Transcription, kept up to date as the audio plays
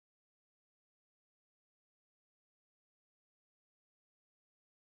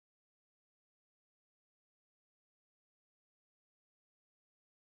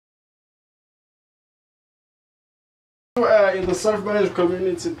in the self-managed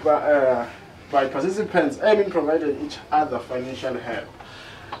community by participants aiming providing each other financial help.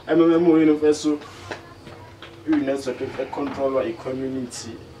 MMM network controller a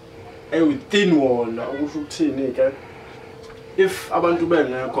community within wona ukusho ukuthini ke if abantu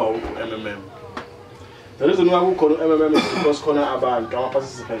bengekho MMM. The reason why we call MMM is because khona abantu ama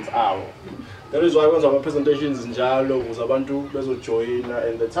participants awo. That is why wenza ama presentations njalo ukuze abantu bezojoyina,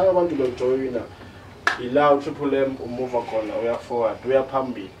 and the time abantu bejoyina allow triple M move khona uya forward uya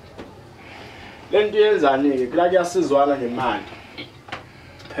phambili. Lento yenzani ke kula kuyasizwana ngemali.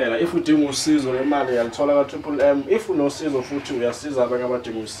 Phela if udinga usizo lemali yalithola ka triple M, if unosizo futhi uyasiza abanye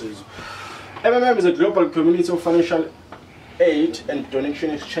abadinga usizo. MMM is a global community of financial aid and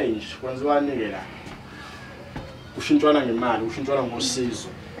donation exchange. Kwenziwani ke la? Ushintshwana ngemali, ushintshwana ngosizo.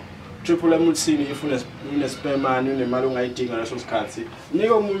 Triple M uthini if une spare money unemali ungayidinga leso sikhathi,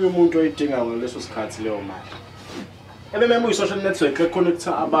 nika omunye umuntu oyidinga ngaleso sikhathi leyo mali. MMM is social network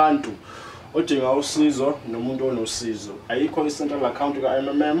econnecta abantu odinga usizo nomuntu onosizo. Ayikho i-central account ka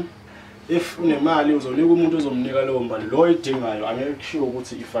MMM. If unemali uzonika umuntu ozomnika leyo mali lo oyidingayo, angeke kushiwo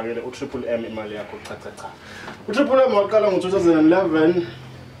ukuthi ifakele uTriple M imali yakho cha. uTriple M waqala ngo-2011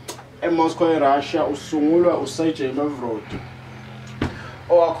 eMoscow eRussia, usungulwa uStanger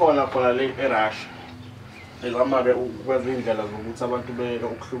owakhona khona le eRussia. Ezama-ke ukwenza indlela zokuthi abantu beke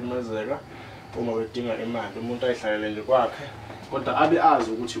ukuhlukumezeka uma bedinga imali, umuntu ayihlalele nje kwakhe kodwa abe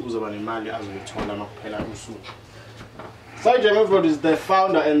azi ukuthi uzoba nemali azoyithola makuphela usuku. Stanger is the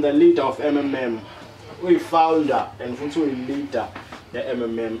founder and the leader of MMM. Uyi-founder and futhi uyi-leader ya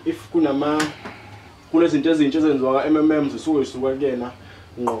MMM. If kunezinto ezintsha ezenziwa ka MMM zisuka kuyena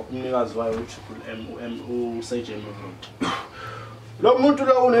ngqo umnikazi wayo uTriple M uStanger. Lo muntu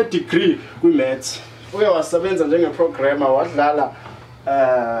lo une degree kwi-maths. Uye wasebenza njenge-programmer, wadlala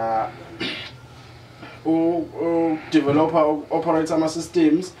developer, operator ama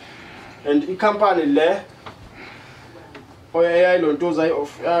systems, and i-company le oyayilontoza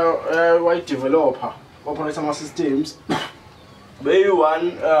developer, operator ama systems, be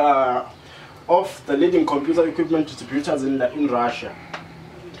one of the leading computer equipment distributors in Russia.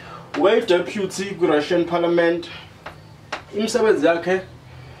 We deputy Russian parliament. Imisebenzi yakhe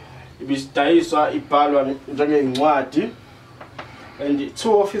ibidayiswa ibhalwa njengeincwadi, and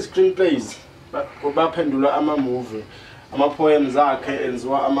 2 of his screenplays baphendula ama-movie, ama-poems akhe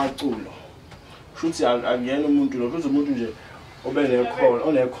enziwa amaculo. Shuthi akuyena umuntu lo, futhi umuntu nje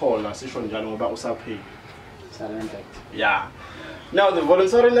onekhola sisho njalo ngoba usaphila. Yeah. Now the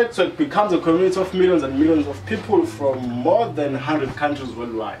voluntary network becomes a community of millions and millions of people from more than 100 countries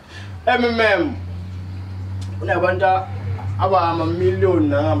worldwide. MMM unabantu abamamiliyoni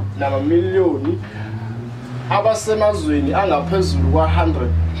namamiliyoni abasemazweni angaphezulu kwa100.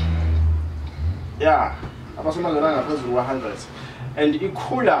 Yeah, abasemazweni angaphezulu kwa100, and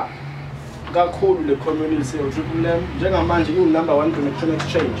ikhula kakhulu le community uTriple M njengamanje number 1 donation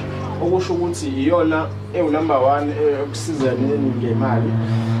exchange, okusho ukuthi iyona number 1 ekusizeni ngemali.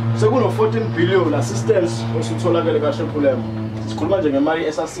 Sekuno 14 billion assistance osutholakele ka Triple M. Sikhuluma nje ngemali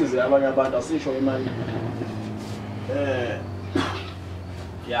esasize abanye abantu, asisho imali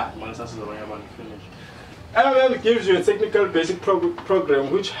yeah, finish. MMM gives you a technical basic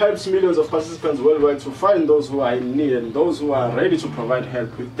program which helps millions of participants worldwide to find those who are in need and those who are ready to provide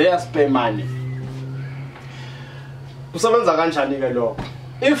help with their spare money. Kusebenza kanjani ke lokho?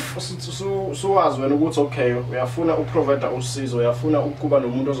 If suwazi wena ukuthi okay, uyafuna uprovide usizo, uyafuna ukuba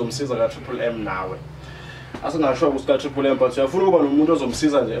nomuntu ozomsiza ka Triple M nawe. Asingasho ukuthi ka Triple M, but uyafuna ukuba nomuntu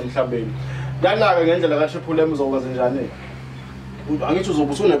ozomsiza nje emhlabeni. Kanaka ngendlela ka Triple M uzokwazi njani? Angithi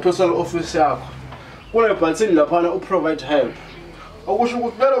uzobe usune personal office yakho. Kune button lapha uprovide help. Okusho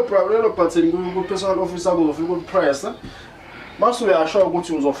ukuthi lelo button ku personal office yakho uzofika upress. Mase uyasho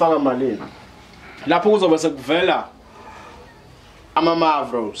ukuthi uzofaka malini. Lapho kuzobe sekuvela ama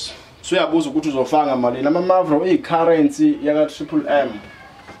Mavros. So uyabuza ukuthi uzofaka malini. Ama Mavro currency yaka Triple M.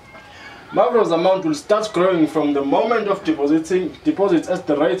 Mavro's amount will start growing from the moment of deposits at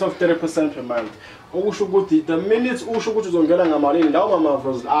the rate of 30% per month. Okusho ukuthi the minute usho ukuthi uzongena ngamalini lawo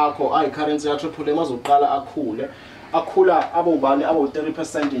Mavros akho currency ya Triple M azoqala akhula abobani abo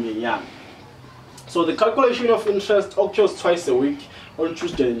 30% ngenyanga. So the calculation of interest occurs twice a week, on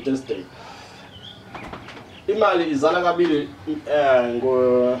Tuesday and Thursday. Imali izala kabili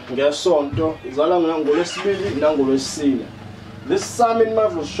ngesonto, izala ngolwesibili nangolwesine. This sum in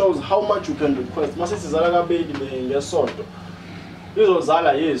Mavros shows how much you can request. Masithi izala kabili ngesonto,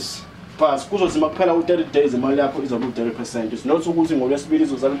 izozala yes, but kuzothi makuphela u30 days imali yakho izoba u30%. It's not ukuthi ngolwesibili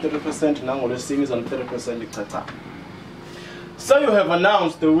izozala 30% nangolwesine izala 30% ichacha. So you have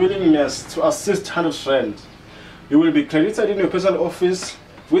announced the willingness to assist 100 friends. You will be credited in your personal office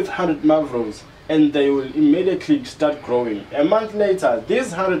with 100 Mavros, and they will immediately start growing. A month later,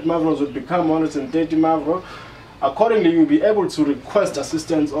 these 100 Mavros will become 130 Mavro. Accordingly, you'll be able to request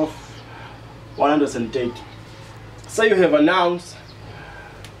assistance of 130. Say you have announced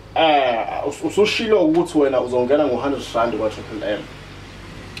usushilo ukuthi wena uzongena ngo100 rand kwa Triple M.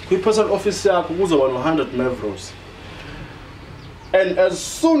 Kwi-personal office yakho kuzoba no100 Mavros. And as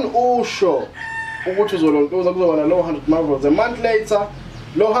soon usho ukuthi uzolontoza kuzoba na 100 Mavros, a month later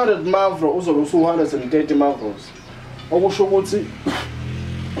lo 100 Mavro uzobe usu130 Mavros. Okusho ukuthi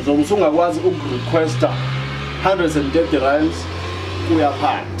uzobe usungakwazi ukurequesta 130 rands kuya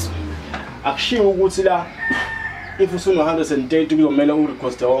phansi. Akushiwo ukuthi la if usuna 130 kuzomela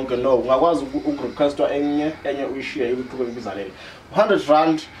urequest wonke, no, ungakwazi ukurequestwa enye uyishiye ukuthi kubizalele 100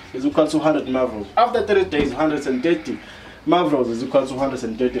 rand is equal to 100 Mavros. After 30 days 130 Mavros is equal to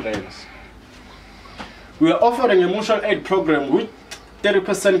 130 rands. We are offering a mutual aid program with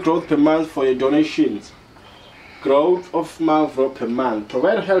 30% growth per month for your donations. Growth of Mavro per month.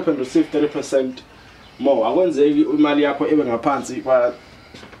 Provide help and receive 30% more. Akwenzeki imali yakho ibe ngaphansi kwa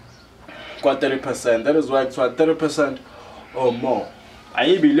 30%. That is why it's 30% or more.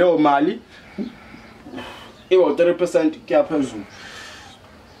 Ayibi leyo mali iwa 30% kuya phezulu.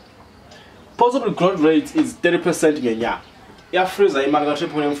 Possible growth rate is 30% ngenyanga. Freezer imali ka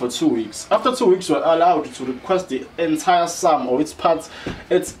Triple M for 2 weeks. After 2 weeks, you are allowed to request the entire sum or its parts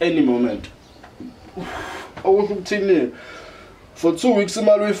at any moment. For 2 weeks,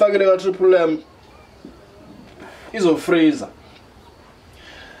 imali uyifakile ka Triple M izo freezer.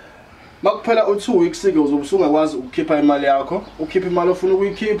 Makuphela u2 weeks ke uzobe usungakwazi ukukhipha imali yakho, ukhipha imali ofuna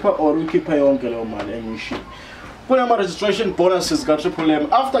ukuyikhipha or ukhipha yonke leyo mali engiyishilo. Kunama registration bonuses ka Triple M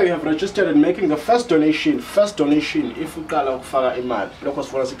after you have registered and making the first donation if uqala ukufaka imali. Lokho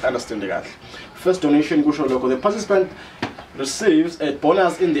sifuna sikunderstand kahle. First donation kusho lokho the participant receives a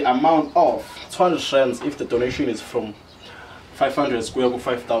bonus in the amount of 200 rands if the donation is from 500 kuya ku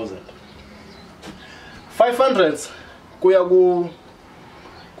 5000. 500 kuya ku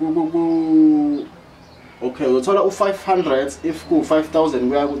okay, uthola u500 if ku 5000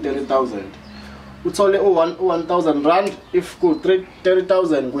 kuya ku 30000. Uthole u1000 rand if ku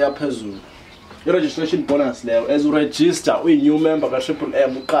 30000 kuya phezulu. I registration bonus leyo as you register uyi-new member ka Triple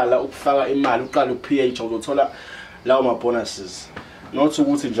M uqala ukufaka imali, uqala uPH uzothola lawo ma bonuses. Not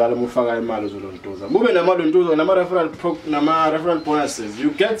ukuthi njalo mufaka imali uzolontuza. Kube namalontuza nama referral bonuses.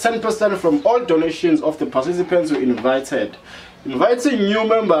 You get 10% from all donations of the participants you invited. Inviting new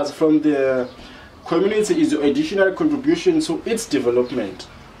members from the community is your additional contribution to its development.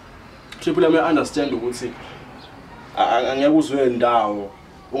 Triple M understand ukuthi angeke uzwe ndawo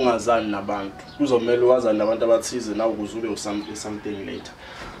ungazani nabantu. Uzomela wazana nabantu abathize na ukuzube something later.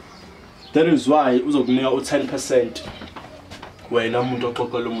 That is why uzokunika u10% wena umuntu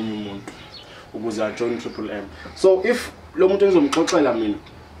oxoxela omunye umuntu ukuze join Triple M. So if lo muntu engizomxoxela mina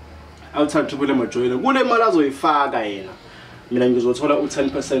awuthanda Triple M ajoyine kule mali azoyifaka yena, mina ngizothola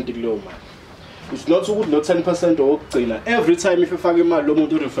u10% kuleyo mali. It's not so good no 10% okugcina. Every time if ufaka imali lo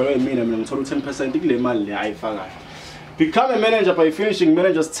muntu ureferwe mina ngithola u10% kule mali le ayifakayo. Become a manager by finishing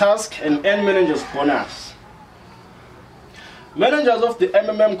manager's task and earn manager's bonus. Managers of the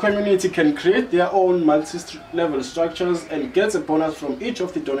MMM community can create their own multi-level structures and get a bonus from each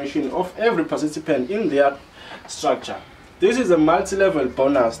of the donation of every participant in their structure. This is a multi-level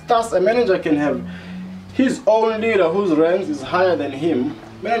bonus. Thus, a manager can have his own leader whose rank is higher than him.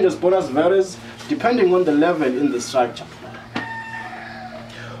 Manager's bonus varies depending on the level in the structure.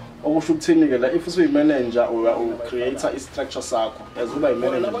 If you manager or creator is structure sakho as uba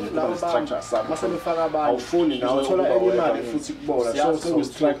manager uba structure sakho mase awufuni nawe uthola enye imali futhi kubona so ku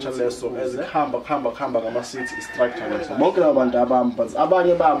structure leso as khamba ngama city structure leso bonke abantu abami but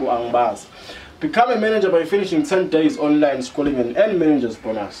abanye babo angibazi. Become a manager by finishing 10 days online schooling and earn manager's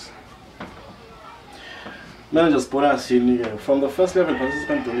bonus. Manager's bonus from the first level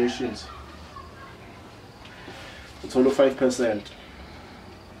participant donations. It's only 5%.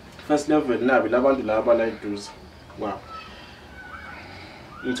 First level nabi labantu laba la eduze. Wow.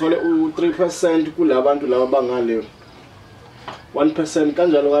 Ngithole u3% kulabantu laba bangale. 1%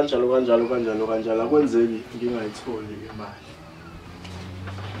 kanjalo akwenzeki ngingayitholi imali.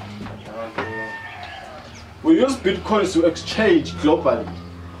 We use bitcoins to exchange globally.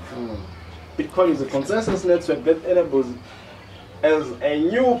 Bitcoin is a consensus network that enables as a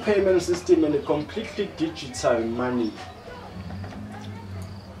new payment system and a completely digital money.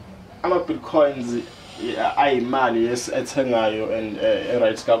 Ama bitcoins ayimali ethengayo and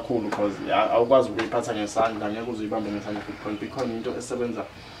right kakhulu because awukwazi ukuyiphatha ngesandla, ngeke uzuyibambe ngesandla. Bitcoin into esebenza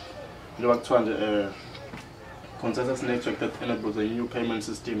njengoba kuthiwa nje consensus network that enables a new payment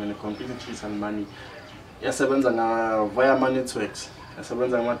system and a completely digital money. Yasebenza via my networks.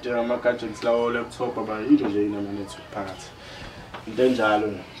 Yasebenza gadgets lawo laptop aba into nje ina network phakathi. Into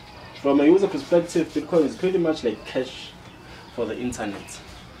enjalo. From a user perspective, Bitcoin is pretty much like cash for the internet.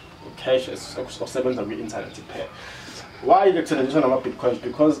 Cash is osebenza kwi internet iphela. Why the transaction of Bitcoins?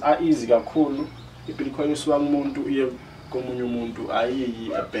 Because are easy kakhulu. Bitcoin isuka kumuntu iye komunye umuntu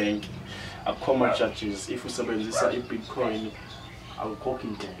ayiyi a bank. Akho charges if usebenzisa Bitcoin awukhokhi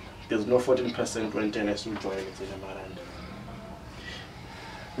intela. There's no 14% wentela esujwayele eMaranda.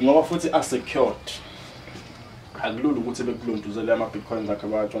 Ngoba futhi are secured. Akulula ukuthi bekulonduzele ama Bitcoins akhe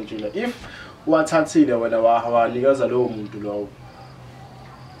bawatshontshile. If wathathile wena wanikeza lowo muntu lowo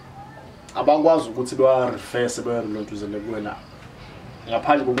abakwazi ukuthi bewa-reverse bewalonduzele kuwena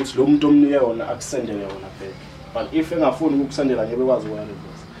ngaphandle kokuthi lo muntu omnike yona akusendele yona back. But if engafuni ukukusendela ngeke bekwazi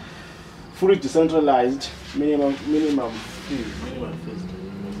ukwa-reverse. Fully decentralized, minimum fee.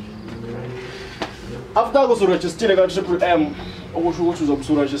 After usuregistile ka-MMM, okusho ukuthi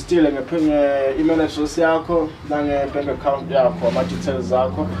uzobusurejistile nge-email address yakho nange-bank account yakho, ama-details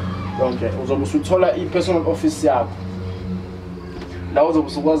zakho yonke, uzobe usuthola i-personal office yakho. La uzobe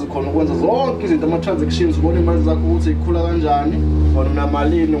usukwazi khona ukwenza zonke izinto ama-transactions, ubone imali zakho ukuthi ikhula kanjani, wena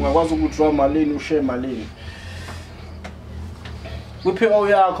unamalini, ungakwazi ukudraw malini, ushare malini. Kwi-PO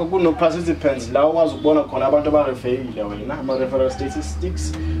yakho kuno-participants la ukwazi ukubona khona abantu abarefeyile wena, ama-referral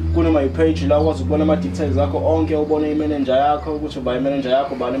statistics, kunoma-page la ukwazi ukubona ama-details akho onke, ubone i-manager yakho ukuthi uba i-manager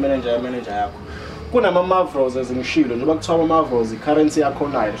yakho, bani i-manager yakho. Kunama-mavros ezingishilo njengoba kuthiwa ama-mavros i-currency yakho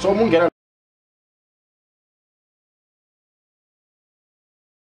nayo. So uma ungena